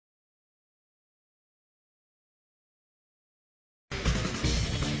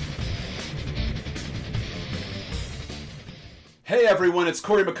Hey everyone, it's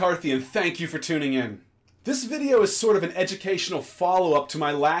Cory McCarthy and thank you for tuning in. This video is sort of an educational follow-up to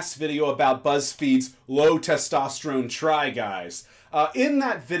my last video about BuzzFeed's Low Testosterone Try Guys. In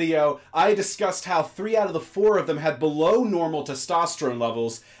that video, I discussed how 3 out of the 4 of them had below normal testosterone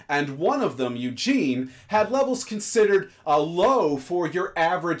levels, and one of them, Eugene, had levels considered low for your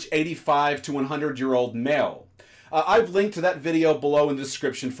average 85 to 100-year-old male. I've linked to that video below in the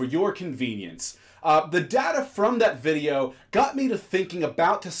description for your convenience. The data from that video got me to thinking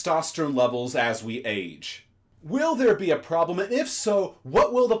about testosterone levels as we age. Will there be a problem, and if so,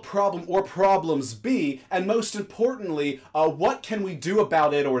 what will the problem or problems be, and most importantly, what can we do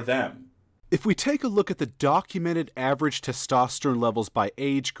about it or them? If we take a look at the documented average testosterone levels by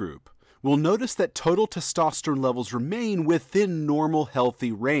age group, we'll notice that total testosterone levels remain within normal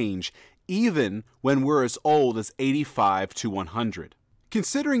healthy range, even when we're as old as 85 to 100.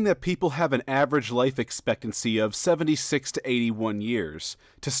 Considering that people have an average life expectancy of 76 to 81 years,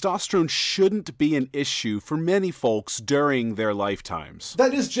 testosterone shouldn't be an issue for many folks during their lifetimes.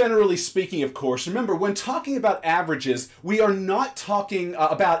 That is generally speaking, of course. Remember, when talking about averages, we are not talking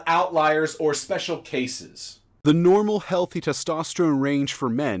about outliers or special cases. The normal healthy testosterone range for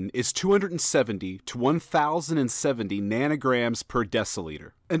men is 270 to 1070 nanograms per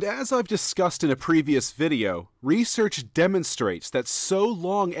deciliter. And as I've discussed in a previous video, research demonstrates that so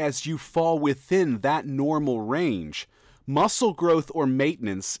long as you fall within that normal range, muscle growth or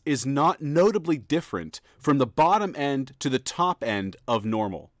maintenance is not notably different from the bottom end to the top end of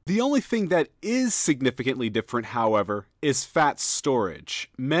normal. The only thing that is significantly different, however, is fat storage.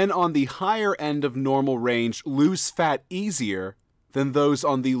 Men on the higher end of normal range lose fat easier than those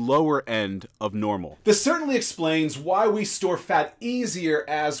on the lower end of normal. This certainly explains why we store fat easier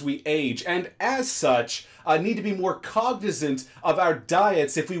as we age, and as such, need to be more cognizant of our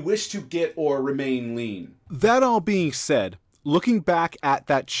diets if we wish to get or remain lean. That all being said, looking back at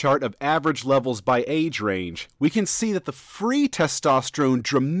that chart of average levels by age range, we can see that the free testosterone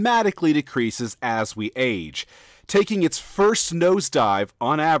dramatically decreases as we age, taking its first nosedive,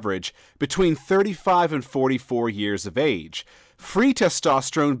 on average, between 35 and 44 years of age. Free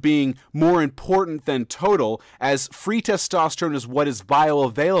testosterone being more important than total, as free testosterone is what is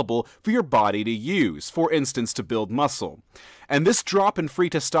bioavailable for your body to use, for instance to build muscle. And this drop in free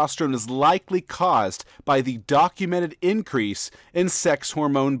testosterone is likely caused by the documented increase in sex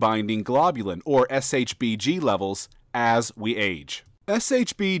hormone-binding globulin, or SHBG levels, as we age.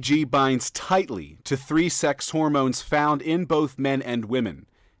 SHBG binds tightly to 3 sex hormones found in both men and women: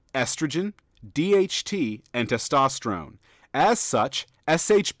 estrogen, DHT, and testosterone. As such,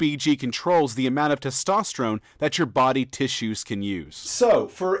 SHBG controls the amount of testosterone that your body tissues can use. So,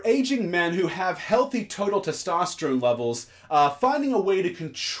 for aging men who have healthy total testosterone levels, finding a way to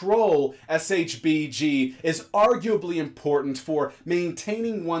control SHBG is arguably important for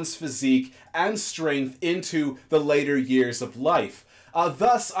maintaining one's physique and strength into the later years of life.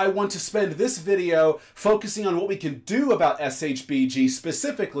 Thus, I want to spend this video focusing on what we can do about SHBG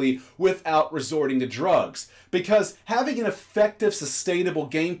specifically without resorting to drugs, because having an effective, sustainable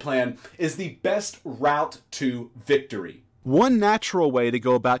game plan is the best route to victory. One natural way to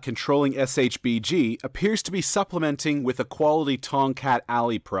go about controlling SHBG appears to be supplementing with a quality Tongkat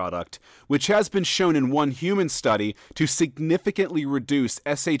Ali product, which has been shown in one human study to significantly reduce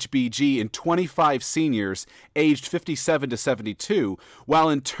SHBG in 25 seniors aged 57 to 72,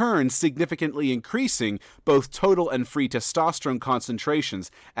 while in turn significantly increasing both total and free testosterone concentrations,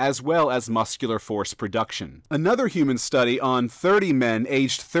 as well as muscular force production. Another human study on 30 men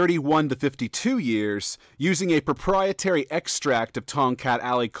aged 31 to 52 years, using a proprietary extract of Tongkat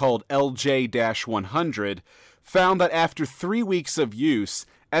Ali called LJ-100, found that after 3 weeks of use,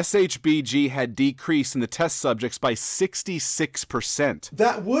 SHBG had decreased in the test subjects by 66%.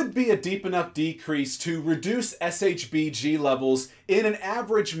 That would be a deep enough decrease to reduce SHBG levels in an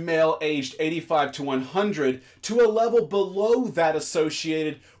average male aged 85 to 100 to a level below that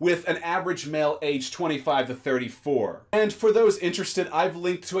associated with an average male aged 25 to 34. And for those interested, I've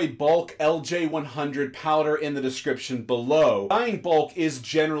linked to a bulk LJ-100 powder in the description below. Buying bulk is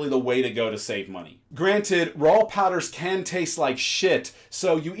generally the way to go to save money. Granted, raw powders can taste like shit,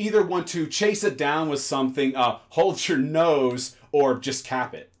 so you either want to chase it down with something, hold your nose, or just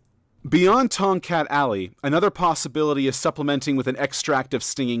cap it. Beyond Tongkat Ali, another possibility is supplementing with an extract of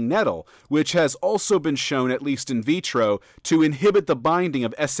stinging nettle, which has also been shown, at least in vitro, to inhibit the binding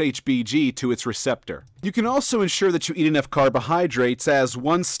of SHBG to its receptor. You can also ensure that you eat enough carbohydrates, as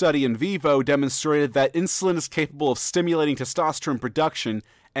one study in vivo demonstrated that insulin is capable of stimulating testosterone production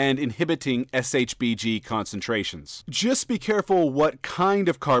and inhibiting SHBG concentrations. Just be careful what kind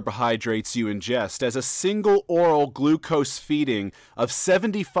of carbohydrates you ingest, as a single oral glucose feeding of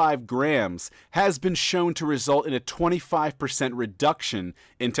 75 grams has been shown to result in a 25% reduction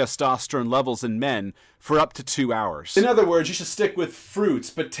in testosterone levels in men for up to 2 hours. In other words, you should stick with fruits,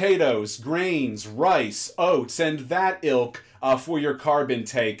 potatoes, grains, rice, oats, and that ilk for your carb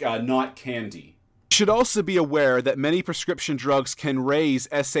intake, not candy. You should also be aware that many prescription drugs can raise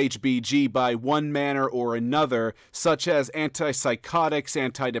SHBG by one manner or another, such as antipsychotics,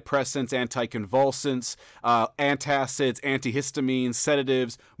 antidepressants, anticonvulsants, antacids, antihistamines,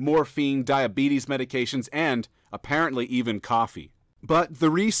 sedatives, morphine, diabetes medications, and apparently even coffee. But the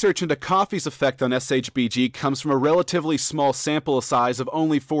research into coffee's effect on SHBG comes from a relatively small sample size of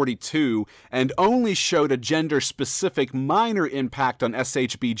only 42 and only showed a gender-specific minor impact on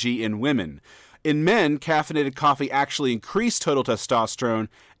SHBG in women. In men, caffeinated coffee actually increased total testosterone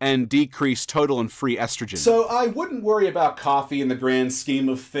and decreased total and free estrogen. So I wouldn't worry about coffee in the grand scheme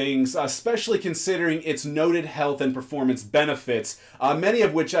of things, especially considering its noted health and performance benefits, many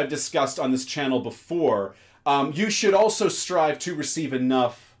of which I've discussed on this channel before. You should also strive to receive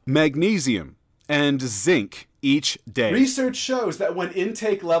enough magnesium and zinc each day. Research shows that when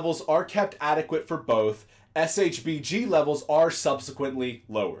intake levels are kept adequate for both, SHBG levels are subsequently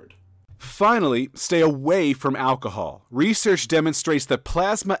lowered. Finally, stay away from alcohol. Research demonstrates that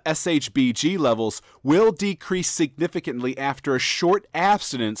plasma SHBG levels will decrease significantly after a short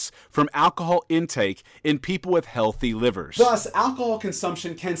abstinence from alcohol intake in people with healthy livers. Thus, alcohol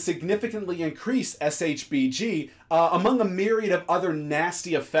consumption can significantly increase SHBG among a myriad of other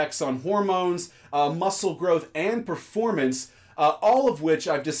nasty effects on hormones, muscle growth, and performance, all of which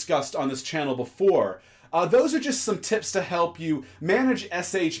I've discussed on this channel before. Those are just some tips to help you manage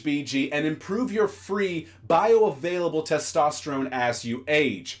SHBG and improve your free bioavailable testosterone as you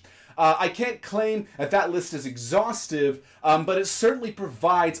age. I can't claim that that list is exhaustive, but it certainly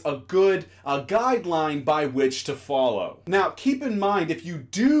provides a good guideline by which to follow. Now, keep in mind, if you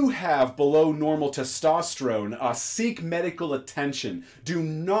do have below normal testosterone, seek medical attention. Do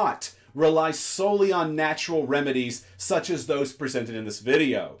not rely solely on natural remedies such as those presented in this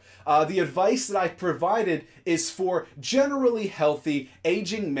video. The advice that I've provided is for generally healthy,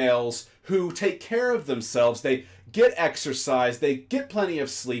 aging males who take care of themselves. They get exercise, they get plenty of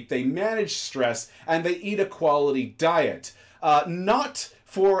sleep, they manage stress, and they eat a quality diet. Not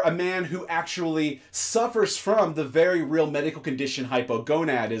for a man who actually suffers from the very real medical condition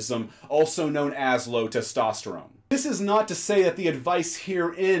hypogonadism, also known as low testosterone. This is not to say that the advice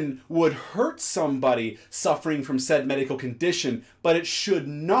herein would hurt somebody suffering from said medical condition, but it should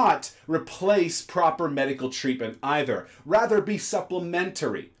not replace proper medical treatment either. Rather, be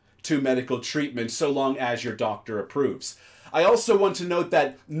supplementary to medical treatment so long as your doctor approves. I also want to note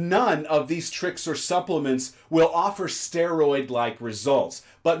that none of these tricks or supplements will offer steroid-like results,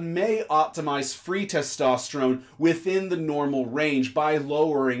 but may optimize free testosterone within the normal range by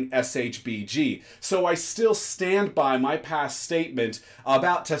lowering SHBG. So I still stand by my past statement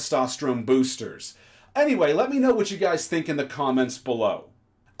about testosterone boosters. Anyway, let me know what you guys think in the comments below.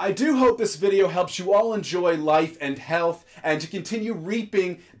 I do hope this video helps you all enjoy life and health and to continue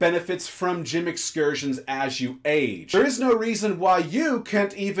reaping benefits from gym excursions as you age. There is no reason why you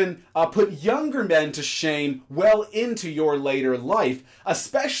can't even put younger men to shame well into your later life,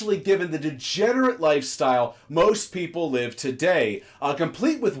 especially given the degenerate lifestyle most people live today,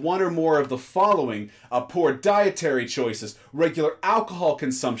 complete with one or more of the following: poor dietary choices, regular alcohol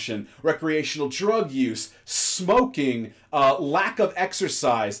consumption, recreational drug use, smoking, lack of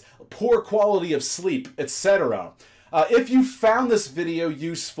exercise, poor quality of sleep, etc. If you found this video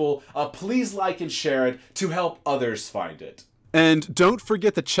useful, please like and share it to help others find it. And don't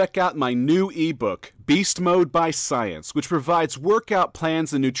forget to check out my new ebook, Beast Mode by Science, which provides workout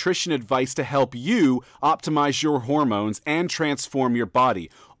plans and nutrition advice to help you optimize your hormones and transform your body,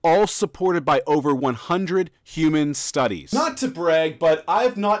 all supported by over 100 human studies. Not to brag, but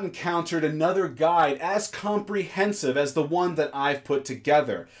I've not encountered another guide as comprehensive as the one that I've put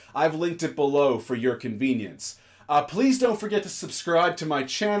together. I've linked it below for your convenience. Please don't forget to subscribe to my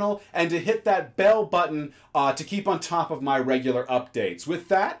channel and to hit that bell button to keep on top of my regular updates. With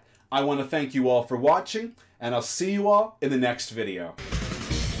that, I want to thank you all for watching, and I'll see you all in the next video.